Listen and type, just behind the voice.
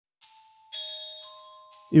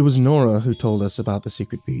It was Nora who told us about the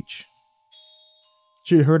secret beach.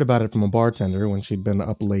 She had heard about it from a bartender when she'd been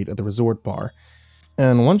up late at the resort bar,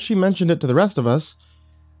 and once she mentioned it to the rest of us,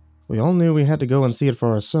 we all knew we had to go and see it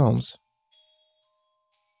for ourselves.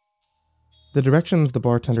 The directions the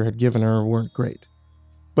bartender had given her weren't great,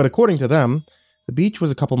 but according to them, the beach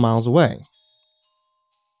was a couple miles away.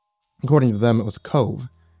 According to them, it was a cove,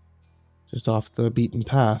 just off the beaten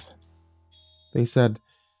path. They said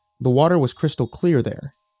the water was crystal clear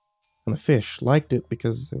there, and the fish liked it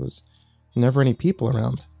because there was never any people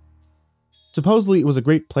around. Supposedly, it was a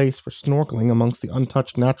great place for snorkeling amongst the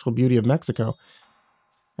untouched natural beauty of Mexico,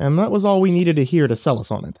 and that was all we needed to hear to sell us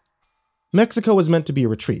on it. Mexico was meant to be a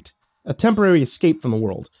retreat, a temporary escape from the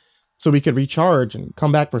world, so we could recharge and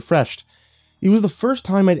come back refreshed. It was the first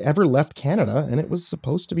time I'd ever left Canada, and it was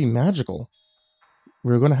supposed to be magical.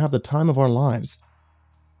 We were going to have the time of our lives.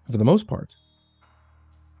 For the most part,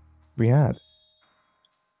 we had.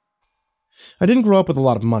 I didn't grow up with a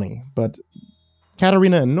lot of money, but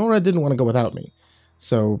Katrina and Nora didn't want to go without me,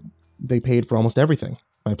 so they paid for almost everything.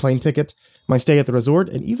 My plane ticket, my stay at the resort,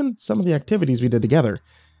 and even some of the activities we did together.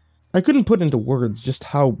 I couldn't put into words just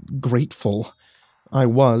how grateful I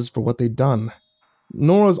was for what they'd done.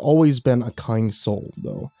 Nora's always been a kind soul,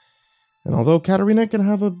 though. And although Katrina can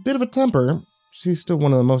have a bit of a temper, she's still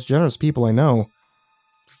one of the most generous people I know.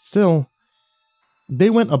 Still, they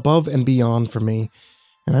went above and beyond for me,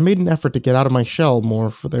 and I made an effort to get out of my shell more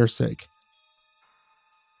for their sake.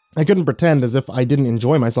 I couldn't pretend as if I didn't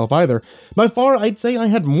enjoy myself either. By far, I'd say I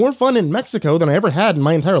had more fun in Mexico than I ever had in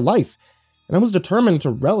my entire life, and I was determined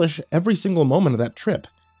to relish every single moment of that trip.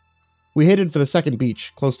 We headed for the second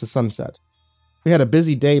beach, close to sunset. We had a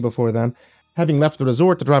busy day before then, having left the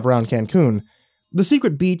resort to drive around Cancun. The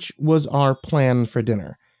secret beach was our plan for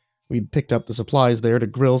dinner. We'd picked up the supplies there to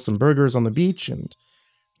grill some burgers on the beach and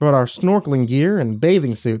brought our snorkeling gear and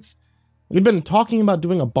bathing suits. We'd been talking about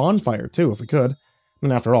doing a bonfire, too, if we could.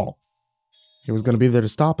 And after all, he was going to be there to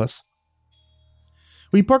stop us.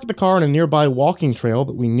 We parked the car on a nearby walking trail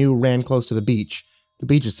that we knew ran close to the beach. The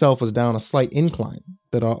beach itself was down a slight incline, a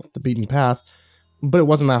bit off the beaten path, but it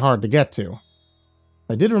wasn't that hard to get to.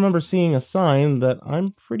 I did remember seeing a sign that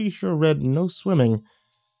I'm pretty sure read no swimming,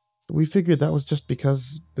 but we figured that was just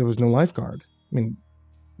because there was no lifeguard. I mean,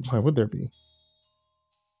 why would there be?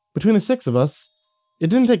 Between the six of us, it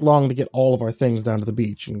didn't take long to get all of our things down to the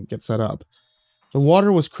beach and get set up. The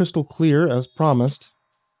water was crystal clear, as promised,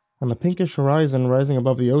 and the pinkish horizon rising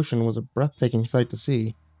above the ocean was a breathtaking sight to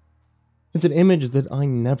see. It's an image that I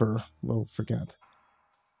never will forget.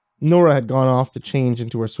 Nora had gone off to change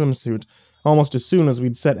into her swimsuit almost as soon as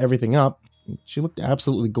we'd set everything up. She looked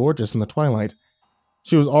absolutely gorgeous in the twilight.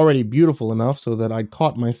 She was already beautiful enough so that I'd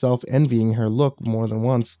caught myself envying her look more than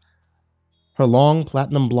once. Her long,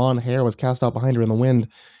 platinum blonde hair was cast out behind her in the wind,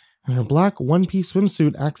 and her black one-piece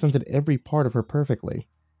swimsuit accented every part of her perfectly.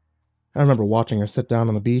 I remember watching her sit down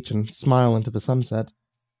on the beach and smile into the sunset,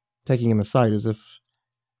 taking in the sight as if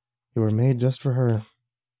it were made just for her.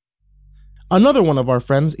 Another one of our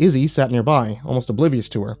friends, Izzy, sat nearby, almost oblivious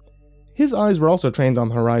to her. His eyes were also trained on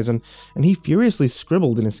the horizon, and he furiously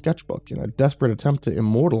scribbled in his sketchbook in a desperate attempt to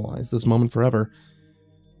immortalize this moment forever.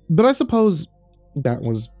 But I suppose that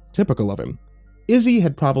was typical of him. Izzy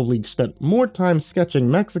had probably spent more time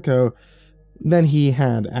sketching Mexico than he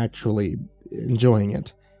had actually enjoying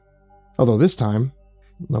it. Although this time,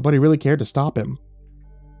 nobody really cared to stop him.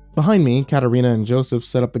 Behind me, Katrina and Joseph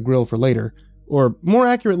set up the grill for later, or more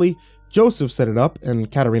accurately, Joseph set it up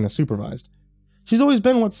and Katrina supervised. She's always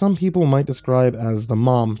been what some people might describe as the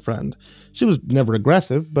mom friend. She was never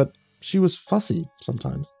aggressive, but she was fussy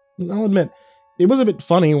sometimes. I'll admit, it was a bit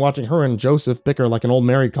funny watching her and Joseph bicker like an old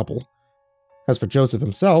married couple. As for Joseph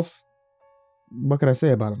himself, what could I say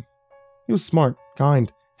about him? He was smart,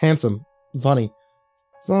 kind, handsome, funny.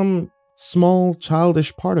 Some small,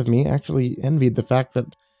 childish part of me actually envied the fact that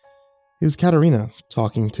it was Katrina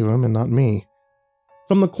talking to him and not me.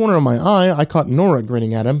 From the corner of my eye, I caught Nora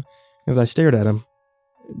grinning at him as I stared at him.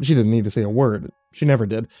 She didn't need to say a word. She never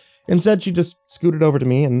did. Instead, she just scooted over to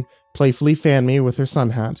me and playfully fanned me with her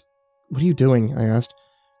sun hat. "What are you doing?" I asked.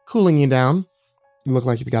 "Cooling you down. You look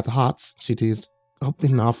like you've got the hots," she teased. "Oh,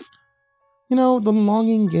 enough. You know, the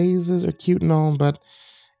longing gazes are cute and all, but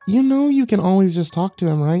you know you can always just talk to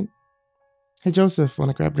him, right? Hey, Joseph, want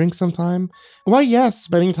to grab drinks sometime?" "Why, yes,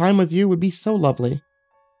 spending time with you would be so lovely."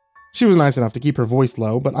 She was nice enough to keep her voice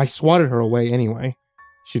low, but I swatted her away anyway.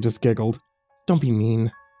 She just giggled. "Don't be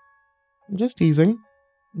mean." "I'm just teasing.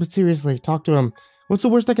 But seriously, talk to him. What's the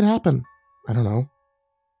worst that could happen?" "I don't know.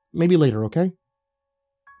 Maybe later, okay?"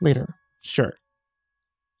 "Later. Sure."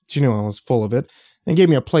 She knew I was full of it, and gave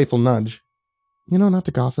me a playful nudge. You know, not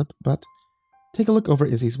to gossip, but take a look over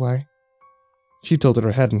Izzy's way. She tilted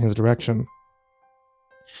her head in his direction.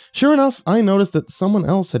 Sure enough, I noticed that someone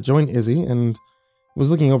else had joined Izzy and was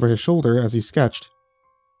looking over his shoulder as he sketched.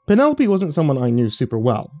 Penelope wasn't someone I knew super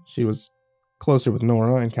well. She was closer with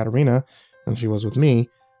Nora and Katerina than she was with me,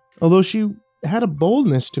 although she had a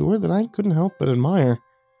boldness to her that I couldn't help but admire.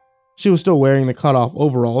 She was still wearing the cut-off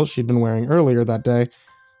overalls she'd been wearing earlier that day,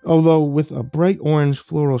 although with a bright orange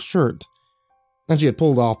floral shirt, and she had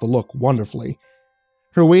pulled off the look wonderfully.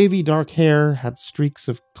 Her wavy dark hair had streaks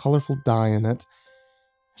of colorful dye in it.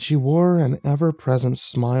 She wore an ever-present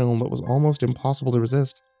smile that was almost impossible to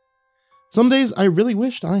resist. Some days I really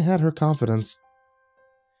wished I had her confidence.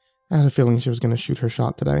 I had a feeling she was going to shoot her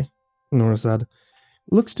shot today, Nora said.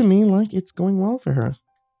 Looks to me like it's going well for her.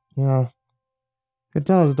 Yeah, it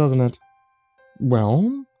does, doesn't it?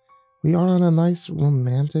 Well, we are on a nice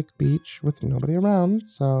romantic beach with nobody around,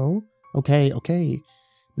 so... Okay.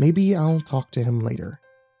 Maybe I'll talk to him later.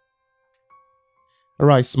 A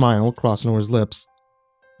wry smile crossed Nora's lips.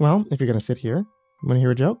 Well, if you're going to sit here, want to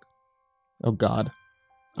hear a joke? Oh God.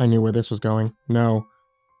 I knew where this was going. No.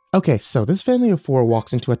 Okay, so this family of four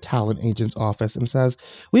walks into a talent agent's office and says,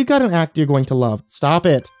 we've got an act you're going to love. Stop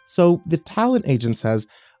it. So the talent agent says,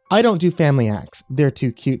 I don't do family acts. They're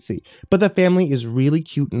too cutesy. But the family is really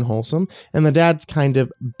cute and wholesome, and the dad's kind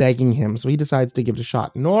of begging him, so he decides to give it a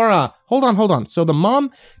shot. Nora, hold on. So the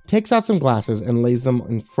mom takes out some glasses and lays them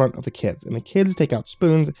in front of the kids, and the kids take out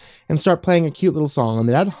spoons and start playing a cute little song, and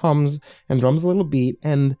the dad hums and drums a little beat,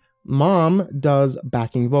 and mom does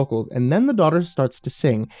backing vocals, and then the daughter starts to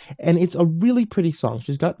sing, and it's a really pretty song.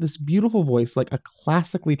 She's got this beautiful voice like a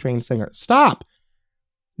classically trained singer. Stop!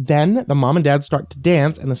 Then the mom and dad start to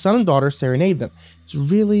dance, and the son and daughter serenade them. It's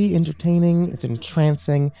really entertaining, it's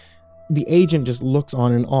entrancing. The agent just looks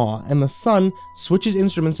on in awe, and the son switches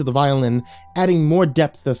instruments to the violin, adding more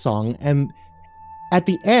depth to the song, and at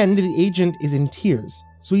the end, the agent is in tears.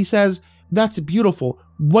 So he says, that's beautiful,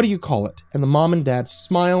 what do you call it? And the mom and dad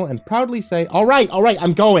smile and proudly say, all right,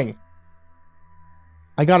 I'm going.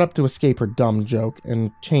 I got up to escape her dumb joke and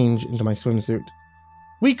change into my swimsuit.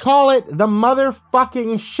 We call it the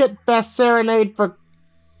motherfucking shitfest serenade for...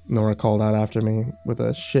 Nora called out after me with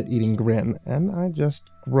a shit-eating grin, and I just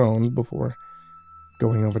groaned before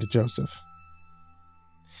going over to Joseph.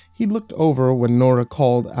 He looked over when Nora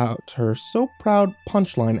called out her so proud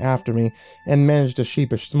punchline after me and managed a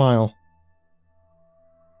sheepish smile.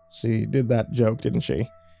 She did that joke, didn't she?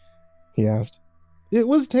 He asked. It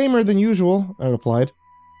was tamer than usual, I replied.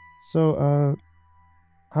 So,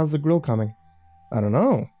 how's the grill coming? I don't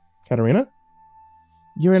know. Katerina?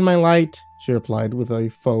 You're in my light, she replied with a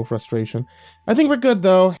faux frustration. I think we're good,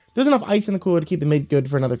 though. There's enough ice in the cooler to keep the meat good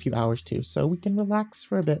for another few hours, too, so we can relax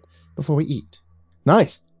for a bit before we eat.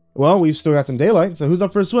 Nice. Well, we've still got some daylight, so who's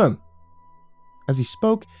up for a swim? As he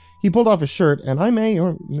spoke, he pulled off his shirt, and I may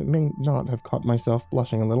or may not have caught myself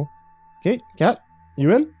blushing a little. Okay, Kat,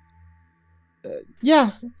 you in?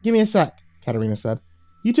 Yeah, give me a sec, Katerina said.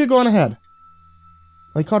 You two go on ahead.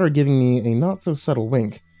 I caught her giving me a not-so-subtle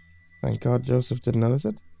wink. Thank God Joseph didn't notice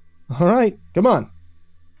it. All right, come on.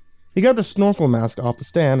 He grabbed a snorkel mask off the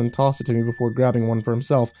stand and tossed it to me before grabbing one for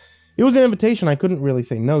himself. It was an invitation I couldn't really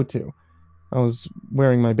say no to. I was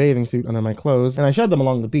wearing my bathing suit under my clothes, and I shed them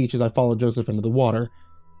along the beach as I followed Joseph into the water.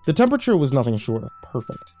 The temperature was nothing short of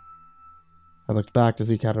perfect. I looked back to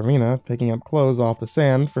see Katerina picking up clothes off the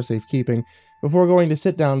sand for safekeeping before going to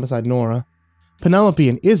sit down beside Nora. Penelope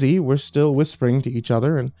and Izzy were still whispering to each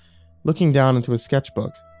other and looking down into his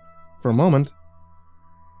sketchbook. For a moment,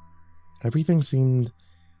 everything seemed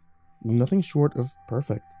nothing short of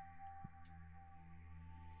perfect.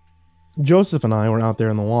 Joseph and I were out there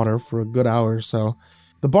in the water for a good hour or so.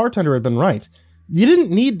 The bartender had been right. You didn't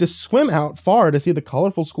need to swim out far to see the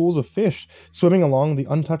colorful schools of fish swimming along the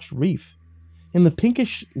untouched reef. In the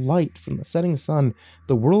pinkish light from the setting sun,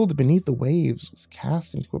 the world beneath the waves was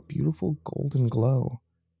cast into a beautiful golden glow.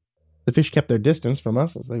 The fish kept their distance from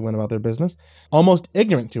us as they went about their business, almost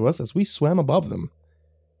ignorant to us as we swam above them.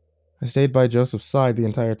 I stayed by Joseph's side the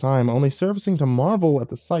entire time, only surfacing to marvel at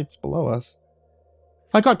the sights below us.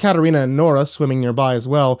 I caught Katerina and Nora swimming nearby as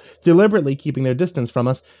well, deliberately keeping their distance from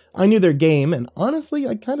us. I knew their game, and honestly,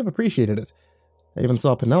 I kind of appreciated it. I even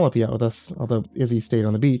saw Penelope out with us, although Izzy stayed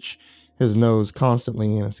on the beach, his nose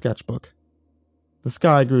constantly in a sketchbook. The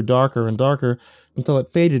sky grew darker and darker until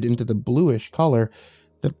it faded into the bluish color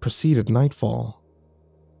that preceded nightfall.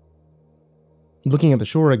 Looking at the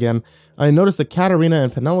shore again, I noticed that Katerina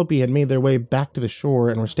and Penelope had made their way back to the shore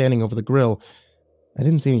and were standing over the grill. I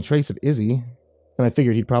didn't see any trace of Izzy, and I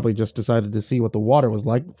figured he'd probably just decided to see what the water was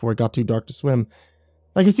like before it got too dark to swim.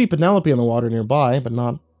 I could see Penelope in the water nearby, but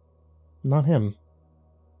not him.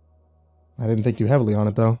 I didn't think too heavily on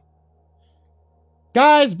it, though.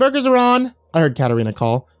 Guys, burgers are on! I heard Katrina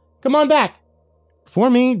call. Come on back! Before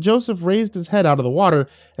me, Joseph raised his head out of the water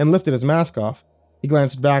and lifted his mask off. He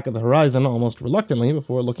glanced back at the horizon almost reluctantly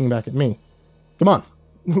before looking back at me. Come on,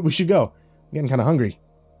 we should go. I'm getting kind of hungry,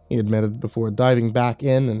 he admitted before diving back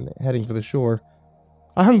in and heading for the shore.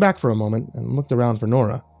 I hung back for a moment and looked around for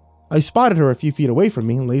Nora. I spotted her a few feet away from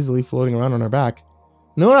me, lazily floating around on her back.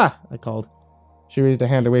 Nora, I called. She raised a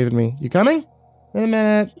hand to wave at me. You coming? In a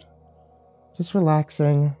minute. Just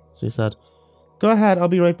relaxing, she said. Go ahead, I'll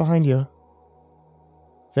be right behind you.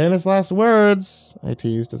 Famous last words, I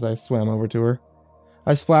teased as I swam over to her.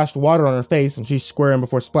 I splashed water on her face and she squirmed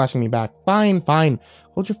before splashing me back. Fine, fine.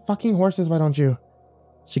 Hold your fucking horses, why don't you?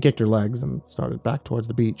 She kicked her legs and started back towards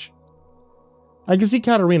the beach. I could see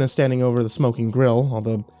Katrina standing over the smoking grill,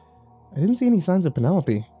 although I didn't see any signs of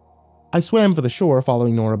Penelope. I swam for the shore,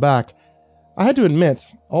 following Nora back. I had to admit,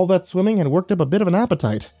 all that swimming had worked up a bit of an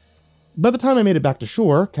appetite. By the time I made it back to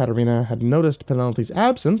shore, Katrina had noticed Penelope's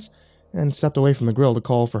absence and stepped away from the grill to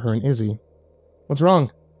call for her and Izzy. What's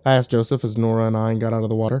wrong? I asked Joseph as Nora and I got out of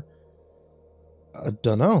the water. I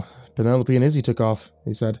dunno. Penelope and Izzy took off,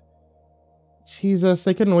 he said. Jesus,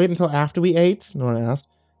 they couldn't wait until after we ate? Nora asked.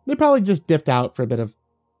 They probably just dipped out for a bit of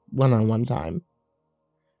one-on-one time.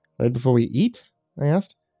 Right before we eat? I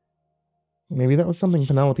asked. Maybe that was something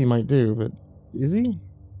Penelope might do, but Izzy?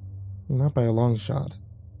 Not by a long shot.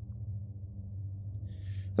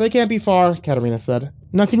 They can't be far, Katrina said.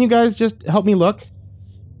 Now can you guys just help me look?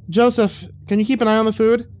 Joseph, can you keep an eye on the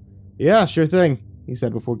food? Yeah, sure thing, he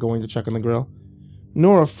said before going to check on the grill.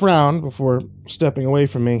 Nora frowned before stepping away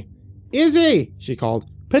from me. Izzy, she called.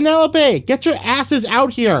 Penelope, get your asses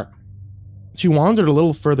out here! She wandered a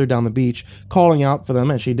little further down the beach, calling out for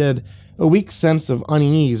them as she did. A weak sense of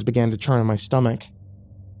unease began to churn in my stomach.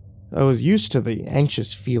 I was used to the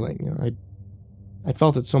anxious feeling. I'd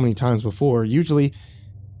felt it so many times before. Usually,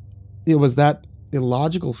 it was that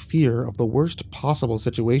illogical fear of the worst possible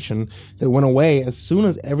situation that went away as soon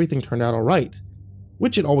as everything turned out all right,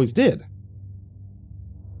 which it always did.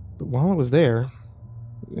 But while it was there,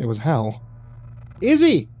 it was hell.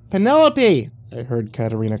 Izzy! Penelope! I heard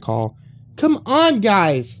Katrina call. Come on,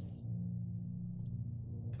 guys!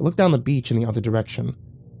 I looked down the beach in the other direction,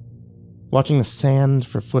 watching the sand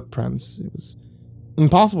for footprints. It was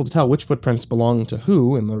impossible to tell which footprints belonged to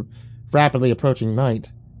who in the rapidly approaching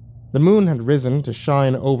night. The moon had risen to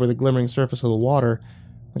shine over the glimmering surface of the water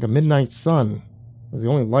like a midnight sun. It was the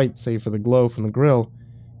only light save for the glow from the grill.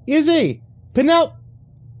 Izzy! Penelope!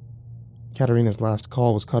 Katrina's last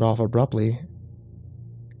call was cut off abruptly,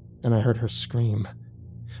 and I heard her scream.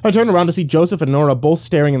 I turned around to see Joseph and Nora both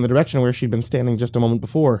staring in the direction where she'd been standing just a moment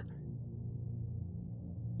before.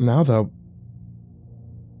 Now, though,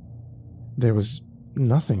 there was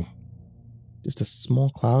nothing. Just a small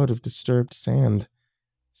cloud of disturbed sand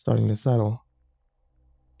starting to settle.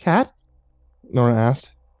 Cat? Nora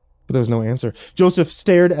asked, but there was no answer. Joseph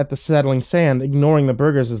stared at the settling sand, ignoring the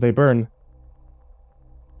burgers as they burned.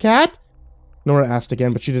 Cat? Nora asked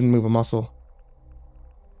again, but she didn't move a muscle.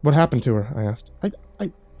 What happened to her? I asked.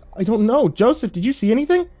 I don't know. Joseph, did you see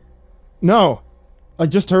anything? No. I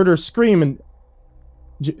just heard her scream and...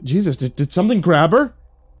 Jesus, did something grab her?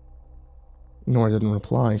 Nora didn't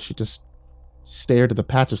reply. She just stared at the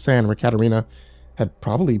patch of sand where Katrina had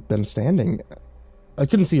probably been standing. I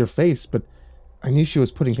couldn't see her face, but I knew she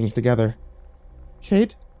was putting things together.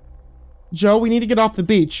 Kate? Joe, we need to get off the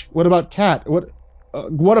beach. What about Kat?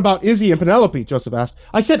 What about Izzy and Penelope? Joseph asked.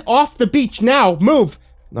 I said off the beach now! Move!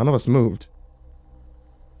 None of us moved.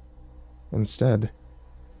 Instead,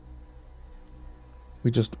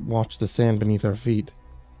 we just watched the sand beneath our feet.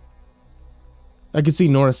 I could see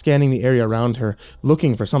Nora scanning the area around her,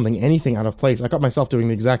 looking for something, anything out of place. I caught myself doing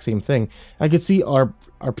the exact same thing. I could see our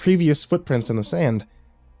previous footprints in the sand,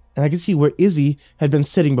 and I could see where Izzy had been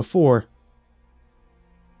sitting before.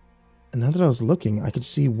 And now that I was looking, I could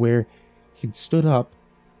see where he'd stood up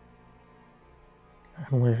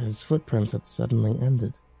and where his footprints had suddenly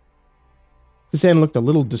ended. The sand looked a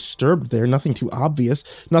little disturbed there, nothing too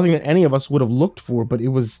obvious, nothing that any of us would have looked for, but it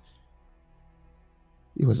was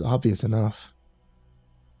obvious enough.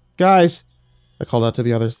 Guys, I called out to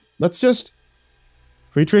the others, let's just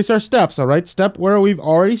retrace our steps, alright? Step where we've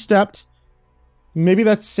already stepped. Maybe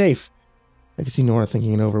that's safe. I could see Nora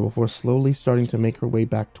thinking it over before slowly starting to make her way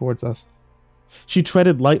back towards us. She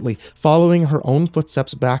treaded lightly, following her own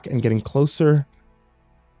footsteps back and getting closer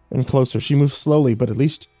and closer. She moved slowly, but at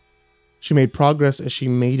least she made progress as she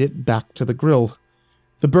made it back to the grill.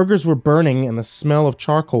 The burgers were burning and the smell of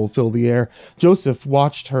charcoal filled the air. Joseph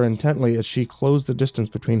watched her intently as she closed the distance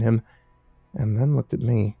between him and then looked at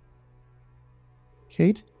me.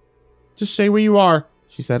 Kate? Just stay where you are,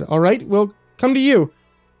 she said. All right, we'll come to you.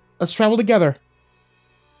 Let's travel together.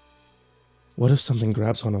 What if something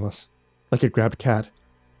grabs one of us? Like it grabbed Kat?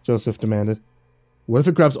 Joseph demanded. What if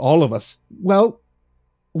it grabs all of us? Well,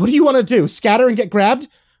 what do you want to do? Scatter and get grabbed?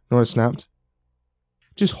 Nora snapped.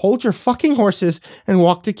 Just hold your fucking horses and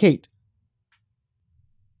walk to Kate.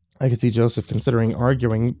 I could see Joseph considering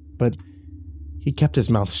arguing, but he kept his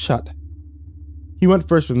mouth shut. He went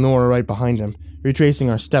first with Nora right behind him, retracing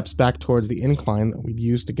our steps back towards the incline that we'd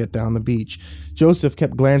used to get down the beach. Joseph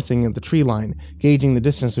kept glancing at the tree line, gauging the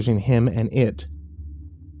distance between him and it.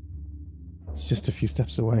 It's just a few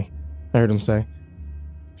steps away, I heard him say.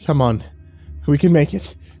 Come on, we can make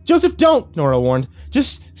it. Joseph, don't, Nora warned.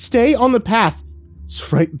 Just stay on the path.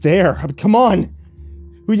 It's right there. I mean, come on.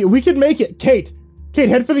 We can make it. Kate,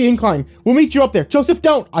 head for the incline. We'll meet you up there. Joseph,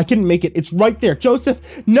 don't. I can make it. It's right there.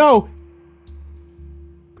 Joseph, no.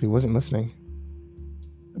 But he wasn't listening.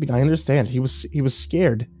 I mean, I understand. He was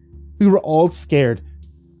scared. We were all scared.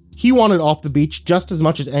 He wanted off the beach just as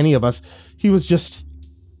much as any of us. He was just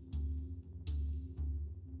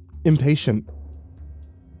impatient.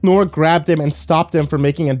 Nora grabbed him and stopped him from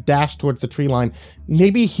making a dash towards the tree line.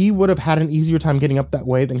 Maybe he would have had an easier time getting up that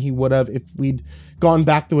way than he would have if we'd gone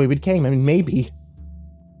back the way we came. I mean, maybe.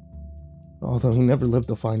 Although he never lived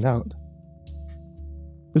to find out.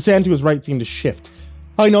 The sand to his right seemed to shift.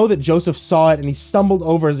 I know that Joseph saw it and he stumbled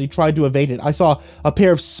over as he tried to evade it. I saw a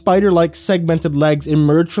pair of spider-like segmented legs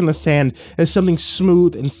emerge from the sand as something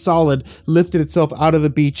smooth and solid lifted itself out of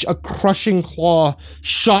the beach. A crushing claw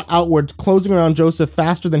shot outwards, closing around Joseph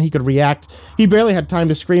faster than he could react. He barely had time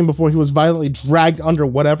to scream before he was violently dragged under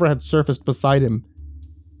whatever had surfaced beside him.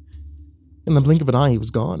 In the blink of an eye, he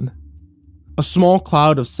was gone. A small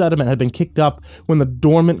cloud of sediment had been kicked up when the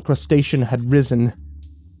dormant crustacean had risen,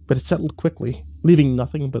 but it settled quickly, leaving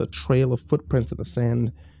nothing but a trail of footprints in the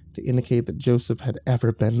sand to indicate that Joseph had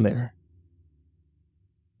ever been there.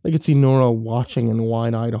 I could see Nora watching in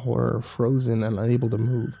wide-eyed horror, frozen and unable to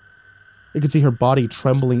move. I could see her body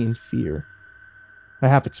trembling in fear. I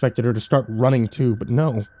half expected her to start running too, but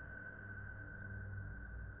no.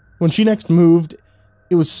 When she next moved,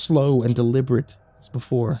 it was slow and deliberate as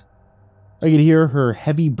before. I could hear her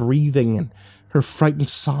heavy breathing and her frightened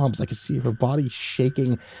sobs. I could see her body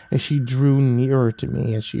shaking as she drew nearer to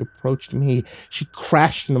me. As she approached me, she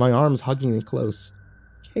crashed into my arms, hugging me close.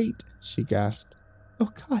 Kate, she gasped. Oh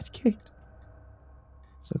God, Kate.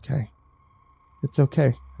 It's okay. It's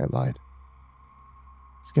okay, I lied.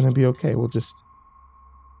 It's gonna be okay, we're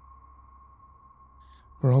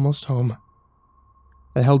almost home.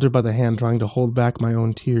 I held her by the hand, trying to hold back my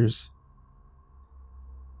own tears.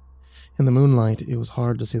 In the moonlight, it was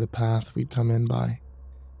hard to see the path we'd come in by,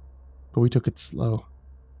 but we took it slow.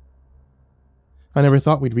 I never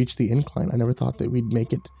thought we'd reach the incline. I never thought that we'd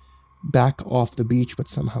make it back off the beach, but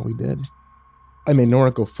somehow we did. I made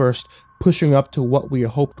Nora go first, pushing up to what we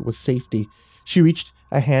hoped was safety. She reached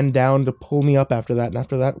a hand down to pull me up after that, and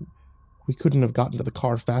after that, we couldn't have gotten to the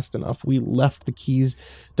car fast enough. We left the keys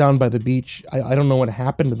down by the beach. I don't know what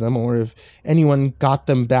happened to them or if anyone got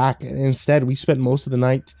them back. Instead, we spent most of the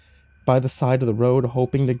night by the side of the road,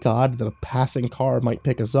 hoping to God that a passing car might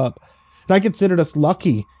pick us up. And I considered us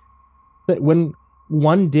lucky that when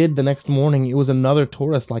one did the next morning, it was another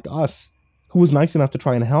tourist like us who was nice enough to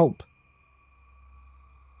try and help.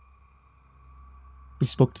 We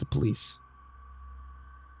spoke to the police.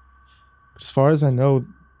 But as far as I know,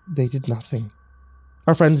 they did nothing.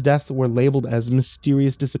 Our friend's deaths were labeled as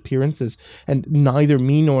mysterious disappearances, and neither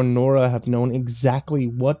me nor Nora have known exactly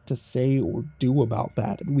what to say or do about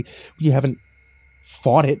that. We haven't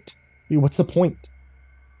fought it. What's the point?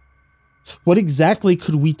 What exactly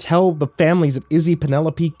could we tell the families of Izzy,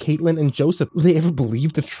 Penelope, Caitlin, and Joseph? Will they ever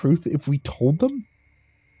believe the truth if we told them?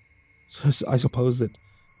 So I suppose that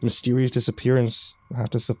mysterious disappearance will have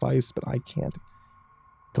to suffice, but I can't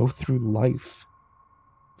go through life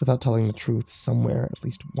without telling the truth somewhere at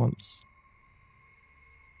least once.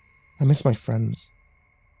 I miss my friends.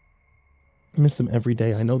 I miss them every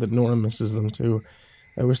day. I know that Nora misses them too.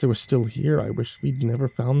 I wish they were still here. I wish we'd never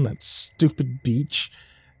found that stupid beach.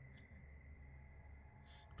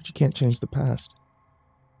 But you can't change the past.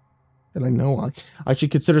 And I know I should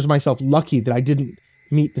consider myself lucky that I didn't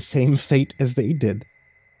meet the same fate as they did.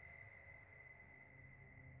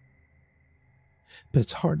 But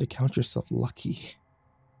it's hard to count yourself lucky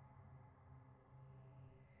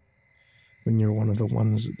when you're one of the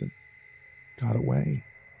ones that got away.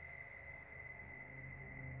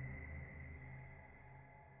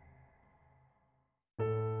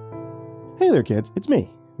 there, kids, it's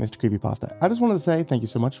me, Mr. Creepypasta. I just wanted to say thank you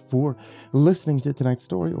so much for listening to tonight's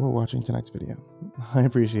story or watching tonight's video. I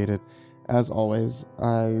appreciate it. As always,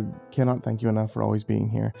 I cannot thank you enough for always being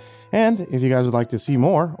here. And if you guys would like to see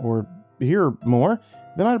more or hear more,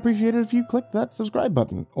 then I'd appreciate it if you click that subscribe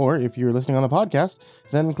button. Or if you're listening on the podcast,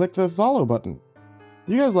 then click the follow button.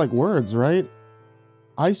 You guys like words, right?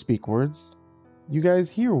 I speak words. You guys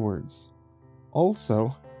hear words.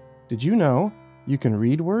 Also, did you know you can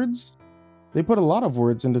read words? They put a lot of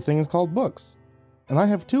words into things called books. And I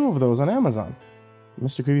have 2 of those on Amazon.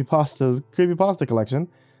 Mr. Creepypasta's Creepypasta collection.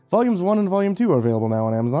 Volumes 1 and Volume 2 are available now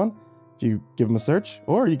on Amazon. If you give them a search,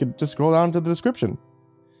 or you could just scroll down to the description.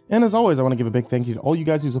 And as always, I want to give a big thank you to all you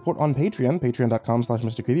guys who support on Patreon,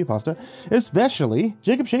 patreon.com/MrCreepyPasta, especially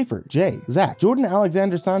Jacob Shaffer, Jay, Zach, Jordan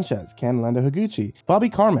Alexander Sanchez, Lando Higuchi, Bobby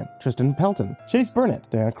Karman, Tristain Pelton, Chase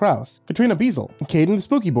Burnett, Diana Kraus, Katrina Beisel, Kayden the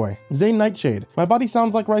Spooky Boy, Zane Nightshade,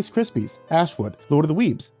 MyBodySoundsLikeRiceKrispys, AshWood, Lord of the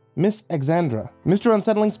Weebs, Miss Xandra,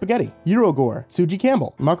 MrUnsettlingSpaghetti, Eurogore, Tsuji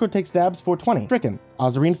Campbell, Marco Takes Dabs 420, Stricken,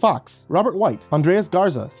 Azurine Fox, Robert White, Andreas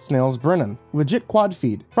Garza, Snails Burnett, Legit Quad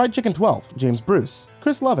Feed, Fried Chicken 12, James Bruce,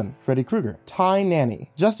 Chris Levin, Freddy Krueger, Ty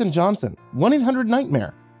Nanny, Justin Johnson,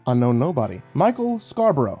 1-800-Nightmare, Unknown Nobody, Michael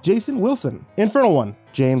Scarborough, Jason Wilson, Infernal One,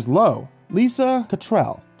 James Lowe, Lisa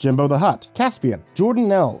Cottrell, Jimbo the Hutt, Caspian, Jordan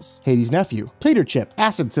Nels, Hades' Nephew, Tater Chip,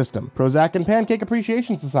 Acid System, Prozac and Pancake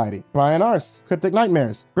Appreciation Society, Brian Arce, Cryptic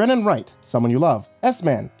Nightmares, Brennan Wright, Someone You Love,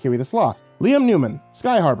 S-Man, Kiwi the Sloth, Liam Newman,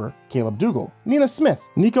 Sky Harbor, Caleb Dougal, Nina Smith,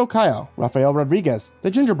 Nico Kyle, Rafael Rodriguez, The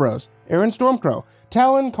Ginger Bros, Aaron Stormcrow,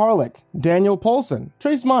 Talon Karlik, Daniel Polson,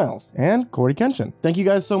 Trace Miles, and Corey Kenshin. Thank you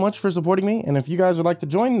guys so much for supporting me, and if you guys would like to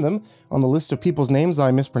join them on the list of people's names I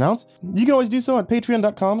mispronounce, you can always do so at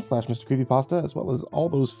patreon.com/MrCreepyPasta, as well as all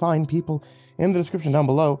those fine people in the description down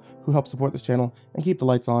below who help support this channel and keep the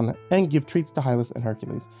lights on and give treats to Hylas and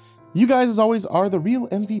Hercules. You guys, as always, are the real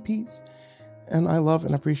MVPs, and I love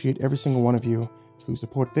and appreciate every single one of you who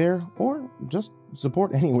support there or just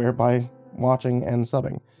support anywhere by watching and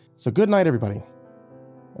subbing. So good night, everybody,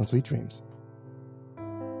 and sweet dreams.